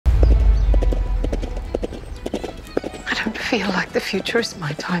feel like the future is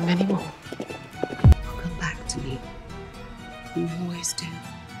my time anymore. Come back to me. You always do.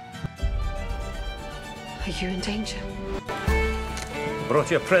 Are you in danger? I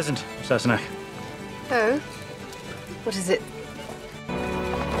brought you a present, Sassenach. Oh? What is it?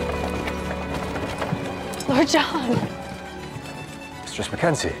 Lord John! Mistress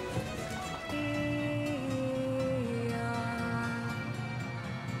Mackenzie.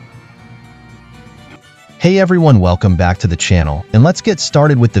 Hey everyone, welcome back to the channel, and let's get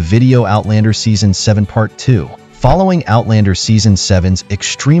started with the video Outlander Season 7 Part 2. Following Outlander Season 7's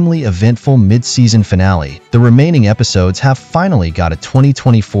extremely eventful mid-season finale, the remaining episodes have finally got a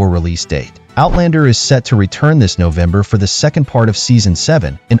 2024 release date. Outlander is set to return this November for the second part of Season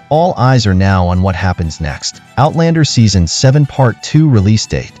 7, and all eyes are now on what happens next. Outlander Season 7 Part 2 release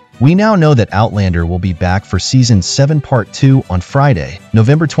date. We now know that Outlander will be back for Season 7 Part 2 on Friday,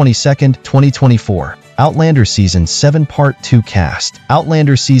 November 22nd, 2024. Outlander Season 7 Part 2 cast.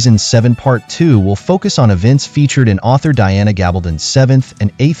 Outlander Season 7 Part 2 will focus on events featured in author Diana Gabaldon's 7th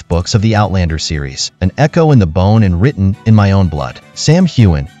and 8th books of the Outlander series, An Echo in the Bone and Written in My Own Blood. Sam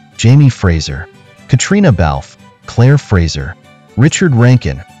Heughan, Jamie Fraser, Caitriona Balfe, Claire Fraser, Richard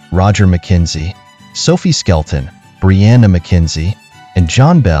Rankin, Roger Mackenzie, Sophie Skelton, Brianna Mackenzie, and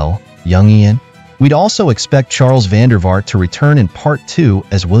John Bell, young Ian. We'd also expect Charles Vandervaart to return in Part 2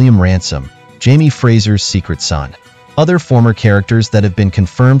 as William Ransom, Jamie Fraser's secret son. Other former characters that have been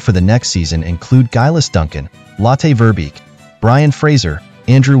confirmed for the next season include Gillis Duncan, Lotte Verbeek, Brian Fraser,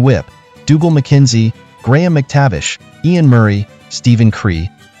 Andrew Whipp, Dougal Mackenzie, Graham McTavish, Ian Murray, Stephen Cree,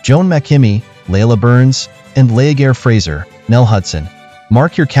 Joan McKimmey, Layla Burns, and Leaguer Fraser. Nell Hudson.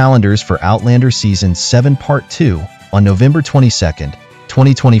 Mark your calendars for Outlander Season 7 Part 2 on November 22nd,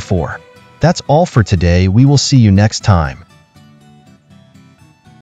 2024. That's all for today. We will see you next time.